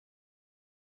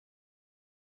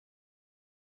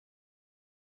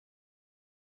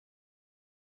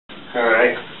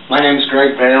Alright, my name is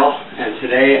Greg Vale, and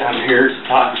today I'm here to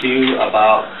talk to you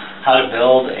about how to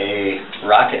build a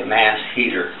rocket mass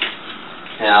heater.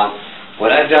 Now,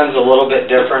 what I've done is a little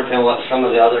bit different than what some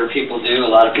of the other people do.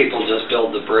 A lot of people just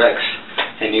build the bricks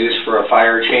and use for a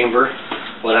fire chamber.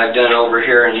 What I've done over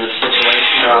here in this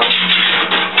situation, I'll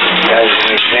give you guys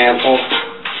an example,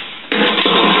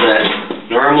 is that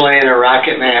normally in a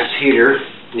rocket mass heater,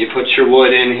 you put your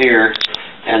wood in here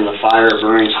and the fire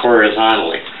burns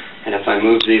horizontally. And if I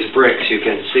move these bricks, you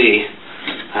can see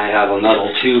I have a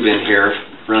metal tube in here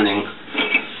running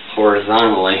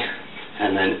horizontally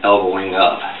and then elbowing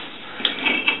up.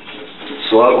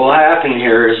 So what will happen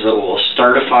here is that we'll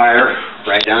start a fire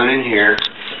right down in here.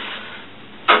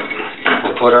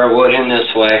 We'll put our wood in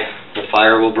this way, the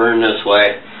fire will burn this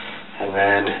way, and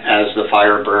then as the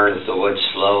fire burns, the wood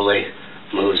slowly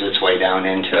moves its way down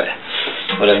into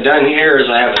it. What I've done here is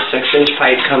I have a 6-inch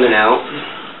pipe coming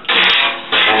out.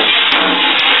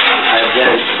 I've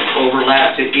then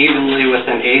overlapped it evenly with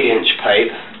an 8-inch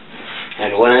pipe,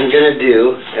 and what I'm going to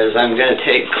do is I'm going to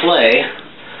take clay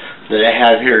that I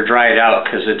have here dried out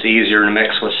because it's easier to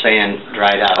mix with sand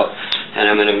dried out, and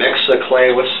I'm going to mix the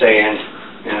clay with sand,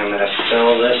 and I'm going to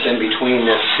fill this in between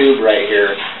this tube right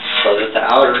here so that the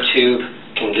outer tube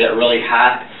can get really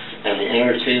hot and the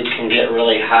inner tube can get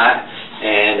really hot.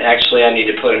 And actually I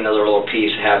need to put another little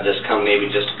piece, have this come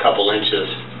maybe just a couple inches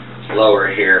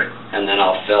lower here, and then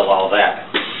I'll fill all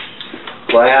that.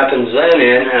 What happens then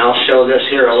and I'll show this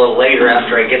here a little later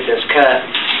after I get this cut,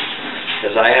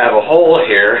 is I have a hole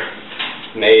here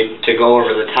made to go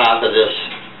over the top of this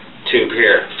tube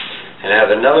here. And I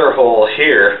have another hole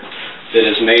here that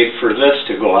is made for this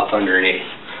to go up underneath.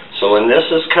 So when this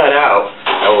is cut out,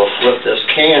 I will flip this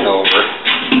can over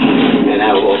and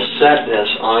I will set this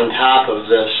on top of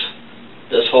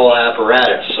this whole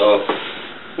apparatus. So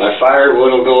my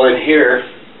firewood will go in here,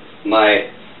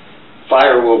 my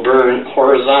fire will burn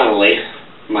horizontally,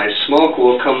 my smoke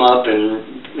will come up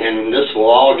and this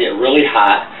will all get really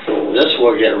hot, this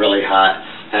will get really hot,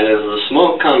 and as the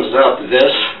smoke comes up,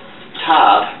 this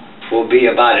top will be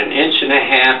about 1.5 inches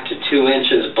to 2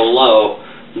 inches below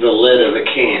the lid of the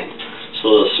can.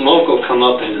 So the smoke will come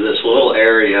up into this little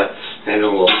area and it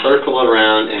will circle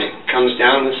around and it comes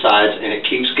down the sides and it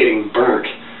keeps getting burnt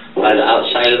by the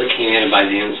outside of the can and by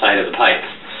the inside of the pipe.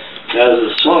 Now, as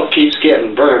the smoke keeps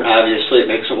getting burnt, obviously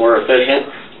it makes it more efficient.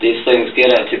 These things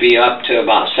get up to be up to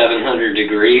about 700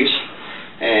 degrees,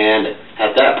 and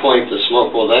at that point the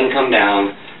smoke will then come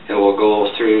down. It will go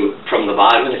through from the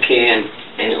bottom of the can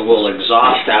and it will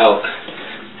exhaust out,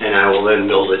 and I will then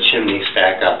build a chimney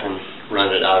stack up and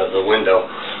run it out of the window.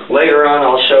 Later on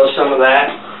I'll show some of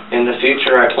that. In the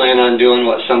future, I plan on doing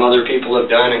what some other people have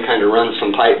done and kind of run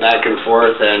some pipe back and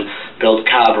forth and build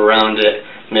cob around it,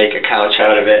 make a couch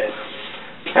out of it.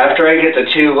 After I get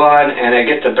the tube on and I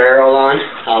get the barrel on,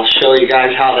 I'll show you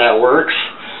guys how that works,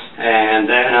 and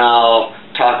then I'll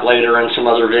talk later in some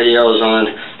other videos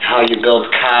on how you build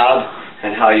cob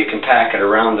and how you can pack it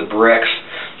around the bricks.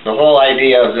 The whole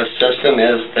idea of this system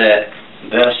is that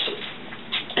this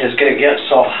is going to get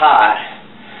so hot,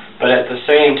 but at the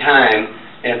same time,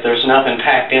 if there's nothing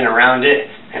packed in around it,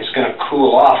 it's going to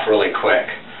cool off really quick.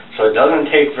 So it doesn't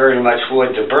take very much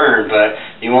wood to burn, but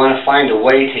you want to find a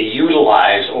way to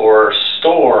utilize or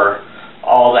store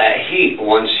all that heat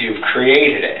once you've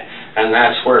created it. And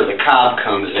that's where the cob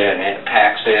comes in. It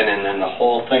packs in and then the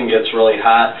whole thing gets really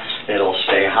hot. It'll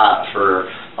stay hot for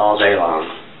all day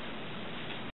long.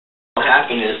 What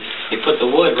happens is you put the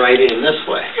wood right in this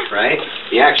way, right?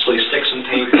 You actually stick some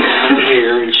paper down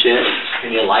here and shit,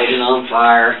 and you light it on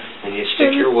fire, and you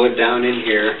stick your wood down in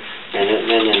here,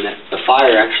 and then the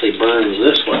fire actually burns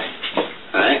this way,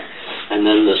 right? And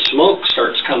then the smoke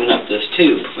starts coming up this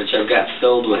tube, which I've got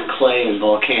filled with clay and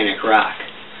volcanic rock,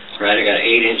 right? I got an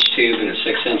 8-inch tube and a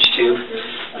 6-inch tube,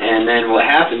 and then what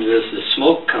happens is the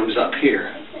smoke comes up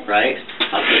here, right?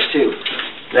 Up this tube.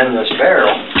 Then this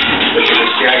barrel, which you can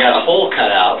see I got a hole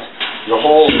cut out. The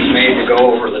hole is made to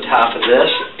go over the top of this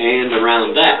and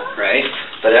around that, right?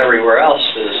 But everywhere else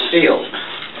is sealed.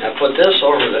 I put this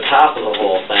over the top of the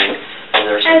whole thing, and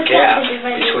there's a gap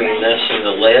between this and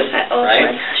the lid,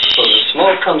 right? So the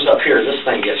smoke comes up here. This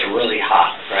thing gets really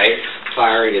hot, right?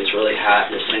 Fire gets really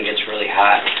hot. This thing gets really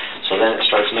hot. So then it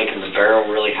starts making the barrel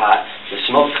really hot. The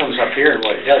smoke comes up here, and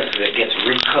what it does is it gets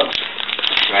recooked.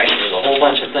 Right? There's a whole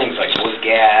bunch of things like wood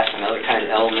gas and other kind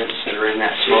of elements that are in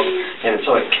that smoke, and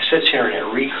so it sits here and it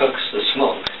recooks the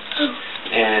smoke,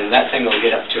 and that thing will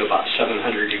get up to about 700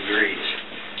 degrees.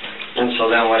 And so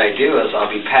then what I do is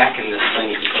I'll be packing this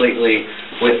thing completely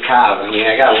with cob. I mean,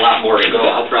 I got a lot more to go.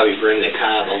 I'll probably bring the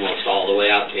cob almost all the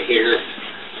way out to here,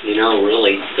 you know,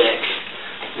 really thick.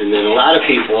 And then a lot of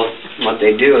people, what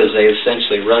they do is they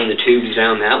essentially run the tubes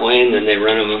down that way, and then they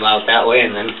run them out that way,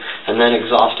 and then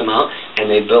exhaust them out, and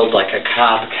they build like a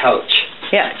cob couch.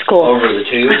 Yeah, it's cool. Over the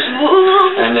tubes,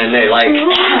 and then they like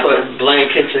put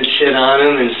blankets and shit on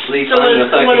them and sleep on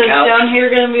the fucking couch. So down here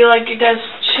gonna be like you guys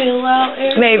chill out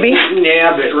area? Maybe.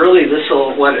 Yeah, but really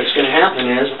what it's gonna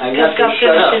happen is I got this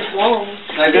set up.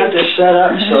 I got this set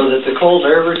up so that the cold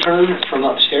air return from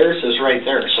upstairs is right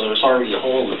there, so there's already a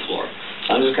hole in the floor.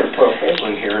 So I'm just gonna put a hole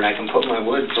in here, and I can put my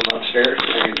wood from upstairs,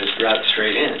 and I can just drop it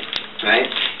straight in. Right?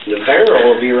 The barrel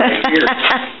will be right here.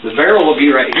 The barrel will be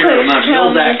right here. I'm going to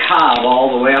build that cob all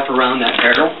the way up around that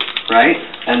barrel, right?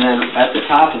 And then at the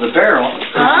top of the barrel,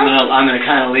 I'm going to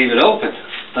kind of leave it open.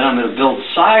 Then I'm going to build the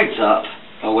sides up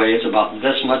a ways about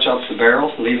this much up the barrel,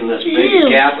 leaving this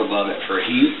big gap above it for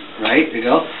heat, right, to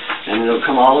go. And it'll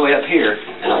come all the way up here,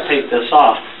 and I'll take this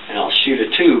off, and I'll shoot a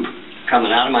tube coming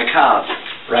out of my cob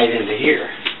right into here.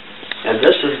 And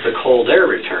this is the cold air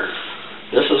return.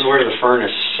 This is where the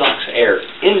furnace sucks air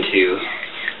into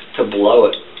to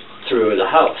blow it through the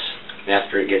house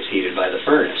after it gets heated by the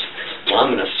furnace. Well,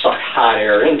 I'm going to suck hot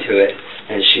air into it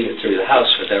and shoot it through the house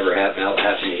without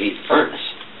having to heat the furnace.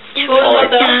 What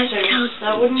about the upstairs?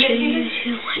 That wouldn't get heated?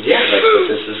 Yeah, that's what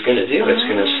this is going to do. It's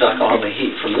going to suck all the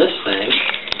heat from this thing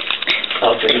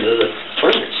up into the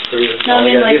furnace. No, I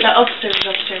mean like the upstairs.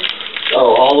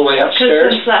 Oh, all the way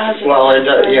upstairs? Well,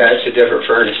 yeah, it's a different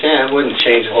furnace. Yeah, it wouldn't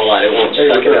change a whole lot. It won't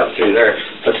suck it up through there.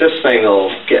 But this thing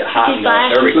will get hot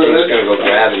enough. Everything's going to go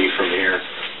gravity from here.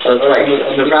 So it's like,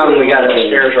 the problem we got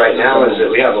upstairs right now is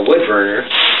that we have a wood burner,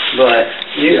 but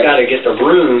you've got to get the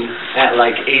room at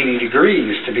like 80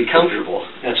 degrees to be comfortable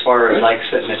as far as like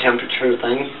setting the temperature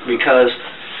thing, because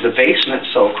the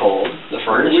basement's so cold, the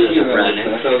furnace isn't running,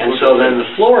 and so then the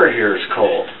floor here is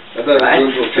cold. Right?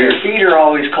 So your feet are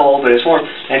always cold, but it's warm.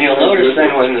 And you'll notice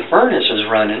then when the furnace is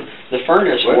running, the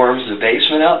furnace warms the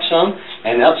basement up some,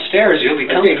 and upstairs you'll be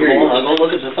comfortable, and I'll go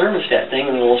look at the thermostat thing,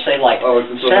 and it'll say like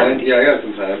 70. Yeah, I got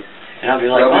some time. And I'll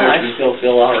be like, well, I still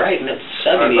feel alright, and it's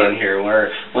 70 in here,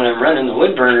 where when I'm running the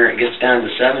wood burner, it gets down to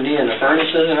 70, and the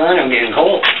furnace isn't on, I'm getting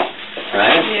cold.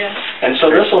 Right? Yeah. And so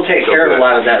this will take care of a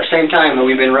lot of that. At the same time that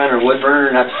we've been running a wood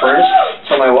burner, not the furnace,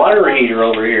 so my water heater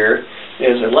over here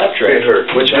is electric,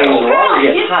 which means the water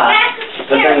gets hot,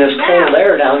 but then this cold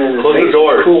air down in the basement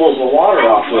cools the water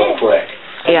off real quick.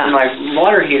 Yeah. And my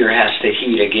water heater has to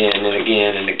heat again and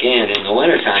again and again in the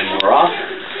wintertime more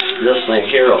often. This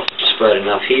thing here will spread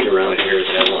enough heat around here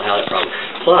that I won't have that problem.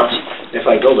 Plus, if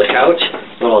I build a couch,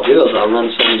 what I'll do is I'll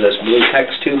run some of this blue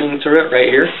PEX tubing through it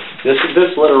right here. This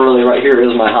literally right here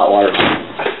is my hot water line.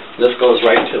 This goes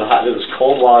right to this is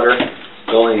cold water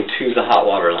going to the hot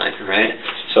water line, right?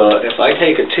 So if I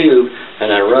take a tube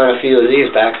and I run a few of these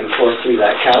back and forth through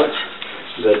that couch,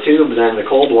 the tube, then the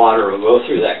cold water will go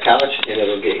through that couch and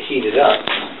it'll get heated up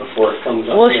before it comes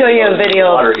up. We'll show you a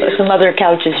video of some other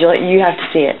couches. You have to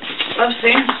see it. I've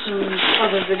seen some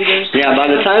other videos. Yeah, by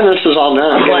the time this is all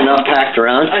done, I'm getting enough packed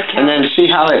around, and then see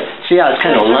how it's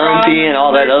kind of lumpy and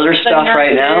all that other stuff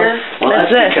right now. Well,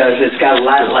 that's because it's got a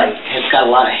lot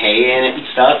of hay in it and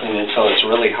stuff, and so it's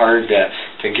really hard to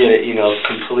get it,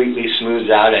 completely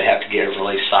smoothed out. I'd have to get it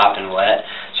really soft and wet.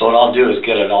 So what I'll do is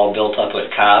get it all built up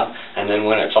with cob, and then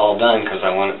when it's all done, because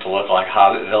I want it to look like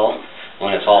Hobbitville,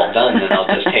 when it's all done, then I'll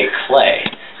just take clay.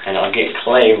 And I'll get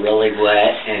clay really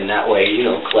wet, and that way,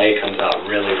 clay comes out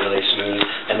really, really smooth.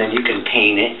 And then you can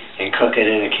paint it and cook it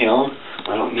in a kiln.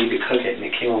 I don't need to cook it in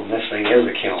a kiln. This thing is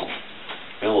a kiln.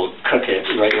 It will cook it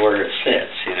right where it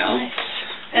sits,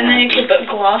 And then you can put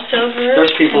gloss over it.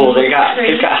 There's people, they've got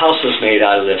houses made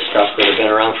out of this stuff that have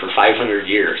been around for 500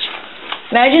 years.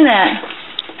 Imagine that.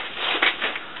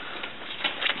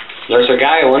 There's a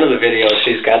guy in one of the videos,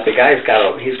 he's got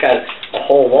a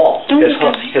whole wall.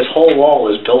 His whole wall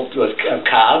is built with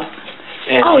cob.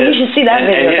 And you should see that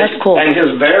video. That's cool. And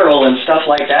his barrel and stuff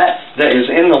like that is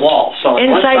in the wall. So on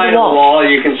one side of the wall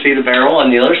you can see the barrel,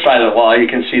 on the other side of the wall you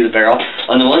can see the barrel.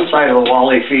 On the one side of the wall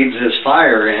he feeds his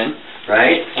fire in,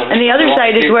 right? And the other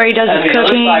side is where he does his cooking. And the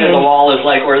other side of the wall is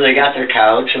like where they got their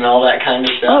couch and all that kind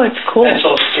of stuff. Oh, it's cool. And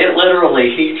so it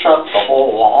literally heats up the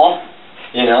whole wall,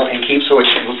 and keeps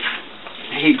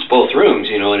heats both rooms,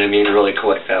 you know what I mean, really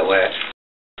quick that way.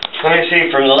 Let me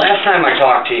see, from the last time I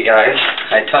talked to you guys,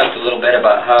 I talked a little bit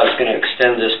about how I was going to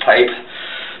extend this pipe,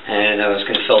 and I was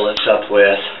going to fill this up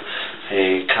with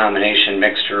a combination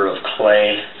mixture of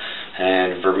clay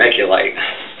and vermiculite.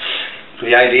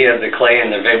 The idea of the clay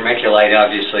and the vermiculite,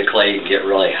 obviously clay can get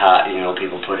really hot,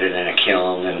 people put it in a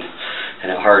kiln and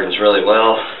it hardens really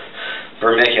well.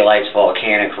 Vermiculite's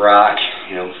volcanic rock,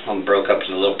 broke up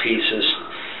into little pieces.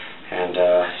 and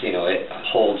you know, it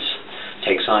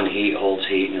takes on heat, holds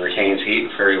heat, and retains heat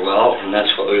very well, and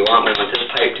that's what we want. We want this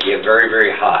pipe to get very,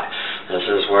 very hot. This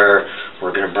is where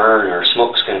we're going to burn, or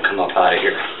smoke's going to come up out of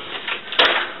here.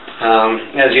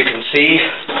 As you can see,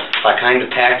 I kind of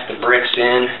packed the bricks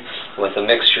in with a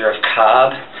mixture of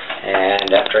cob,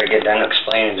 and after I get done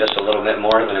explaining just a little bit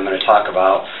more, then I'm going to talk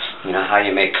about, you know, how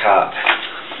you make cob.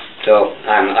 So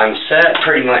I'm set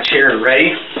pretty much here and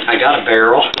ready. I got a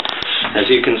barrel. As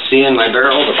you can see in my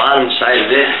barrel, the bottom side of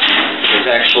it is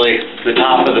actually the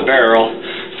top of the barrel,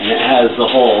 and it has the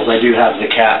holes. I do have the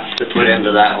cap to put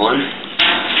into that one.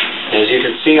 As you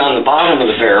can see on the bottom of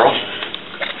the barrel,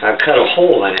 I've cut a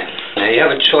hole in it. Now you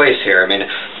have a choice here. I mean,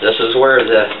 this is where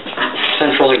the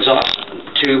central exhaust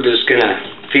tube is going to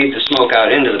feed the smoke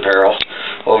out into the barrel.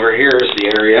 Over here is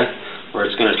the area where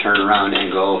it's going to turn around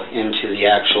and go into the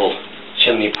actual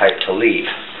chimney pipe to leave.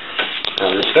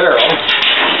 Now this barrel,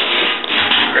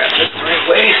 grab this the right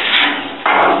way.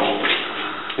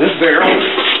 This barrel is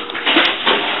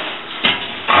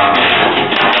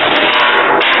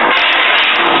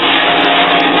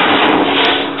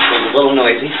a little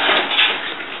noisy,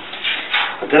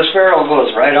 but this barrel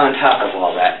goes right on top of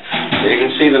all that. So you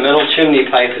can see the middle chimney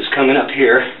pipe is coming up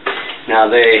here. Now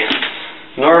they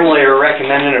normally are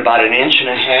recommending about 1.5 inches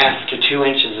to 2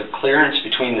 inches of clearance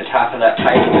between the top of that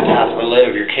pipe and the top of the lid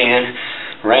of your can.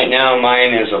 Right now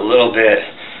mine is a little bit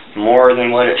more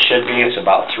than what it should be. It's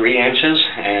about 3 inches,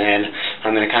 and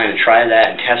I'm going to kind of try that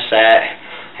and test that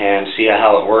and see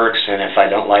how it works. And if I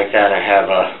don't like that, I have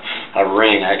a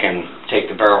ring I can take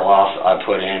the barrel off, I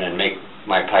put in, and make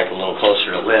my pipe a little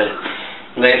closer to the lid.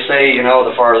 And they say, you know,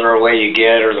 the farther away you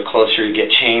get or the closer you get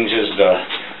changes the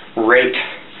rate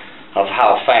of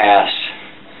how fast,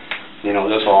 you know,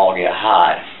 this will all get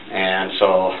hot. And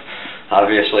so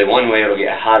obviously one way it'll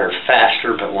get hotter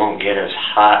faster but won't get as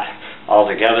hot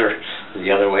altogether.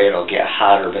 The other way it'll get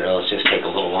hotter but it'll just take a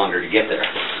little longer to get there.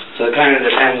 So it kind of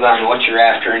depends on what you're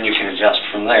after, and you can adjust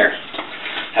from there.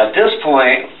 At this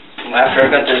point, after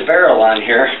I've got this barrel on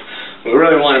here, we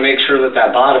really want to make sure that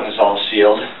that bottom is all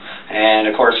sealed. And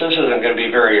of course this isn't going to be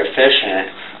very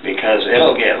efficient because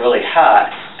it'll get really hot,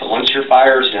 but once your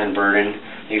fire's done burning,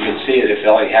 you can see that if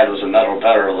all you had was a metal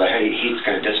barrel, the heat's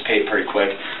going to dissipate pretty quick.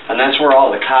 And that's where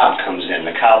all the cob comes in.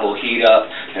 The cob will heat up,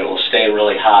 it will stay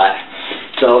really hot.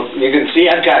 So you can see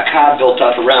I've got cob built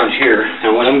up around here,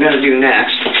 and what I'm going to do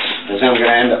next is I'm going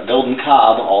to end up building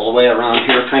cob all the way around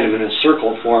here, kind of in a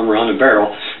circle form around the barrel,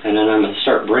 and then I'm going to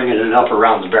start bringing it up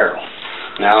around the barrel.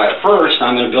 Now at first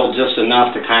I'm going to build just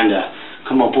enough to kind of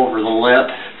come up over the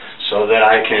lip so that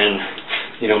I can,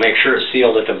 you know, make sure it's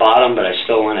sealed at the bottom, but I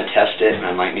still want to test it, and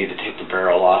I might need to take the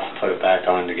barrel off and put it back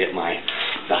on to get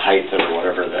the height or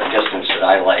whatever, the distance that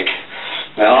I like.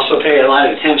 I also pay a lot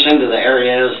of attention to the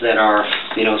areas that are,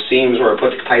 you know, seams where I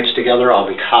put the pipes together. I'll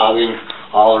be cobbing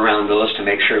all around those to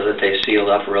make sure that they sealed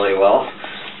up really well,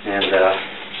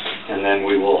 and then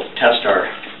we will test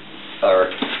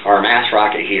our mass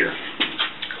rocket heater.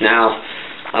 Now,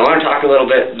 I want to talk a little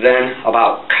bit then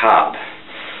about cob.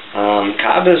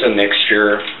 Cob is a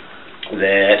mixture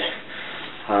that,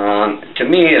 to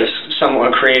me, is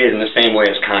somewhat created in the same way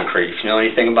as concrete. If you know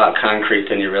anything about concrete,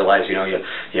 then you realize, you know,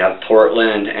 you have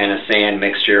Portland and a sand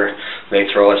mixture. They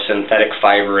throw a synthetic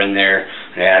fiber in there,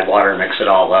 they add water, mix it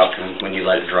all up, and when you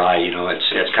let it dry, you know,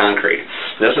 it's concrete.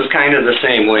 This is kind of the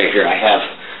same way here. I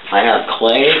have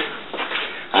clay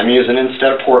I'm using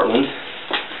instead of Portland.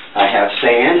 I have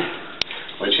sand,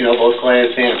 which, you know, both clay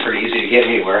and sand are pretty easy to get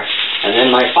anywhere. And then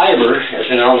my fiber is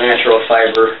an all-natural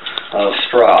fiber of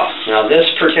straw. Now this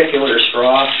particular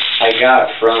straw I got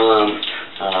from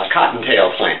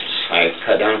cottontail plants. I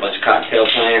cut down a bunch of cottontail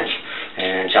plants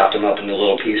and chopped them up into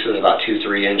little pieces about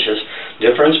 2-3 inches.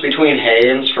 Difference between hay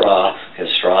and straw is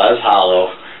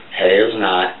hollow, hay is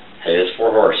not. Hay is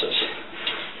for horses.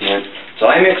 And so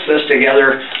I mix this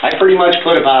together. I pretty much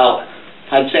put about,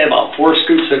 I'd say about 4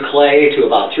 scoops of clay to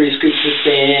about 3 scoops of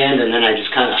sand, and then I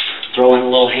just kind of throw in a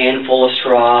little handful of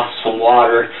straw, some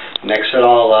water, mix it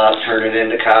all up, turn it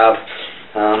into cob.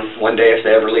 One day if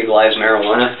they ever legalize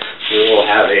marijuana, we will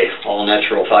have a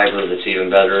all-natural fiber that's even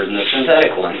better than the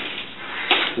synthetic one.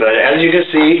 But as you can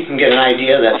see, you can get an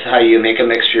idea. That's how you make a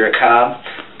mixture of cob.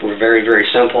 We're very, very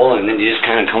simple, and then you just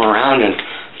kind of come around and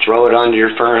throw it onto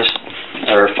your furnace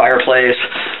or fireplace,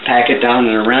 pack it down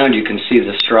and around. You can see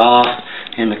the straw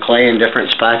and the clay in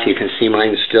different spots. You can see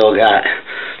mine's still got,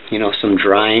 you know, some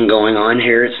drying going on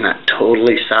here. It's not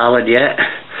totally solid yet.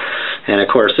 And of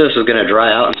course this is going to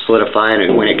dry out and solidify,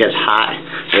 and when it gets hot,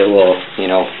 it will, you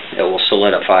know, it will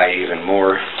solidify even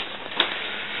more.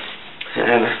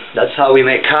 And that's how we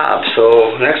make cob.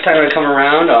 So next time I come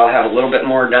around, I'll have a little bit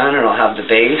more done, and I'll have the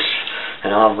base,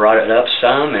 and I'll brought it up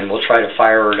some, and we'll try to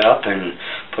fire it up and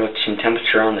put some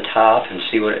temperature on the top and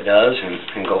see what it does,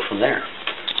 and go from there.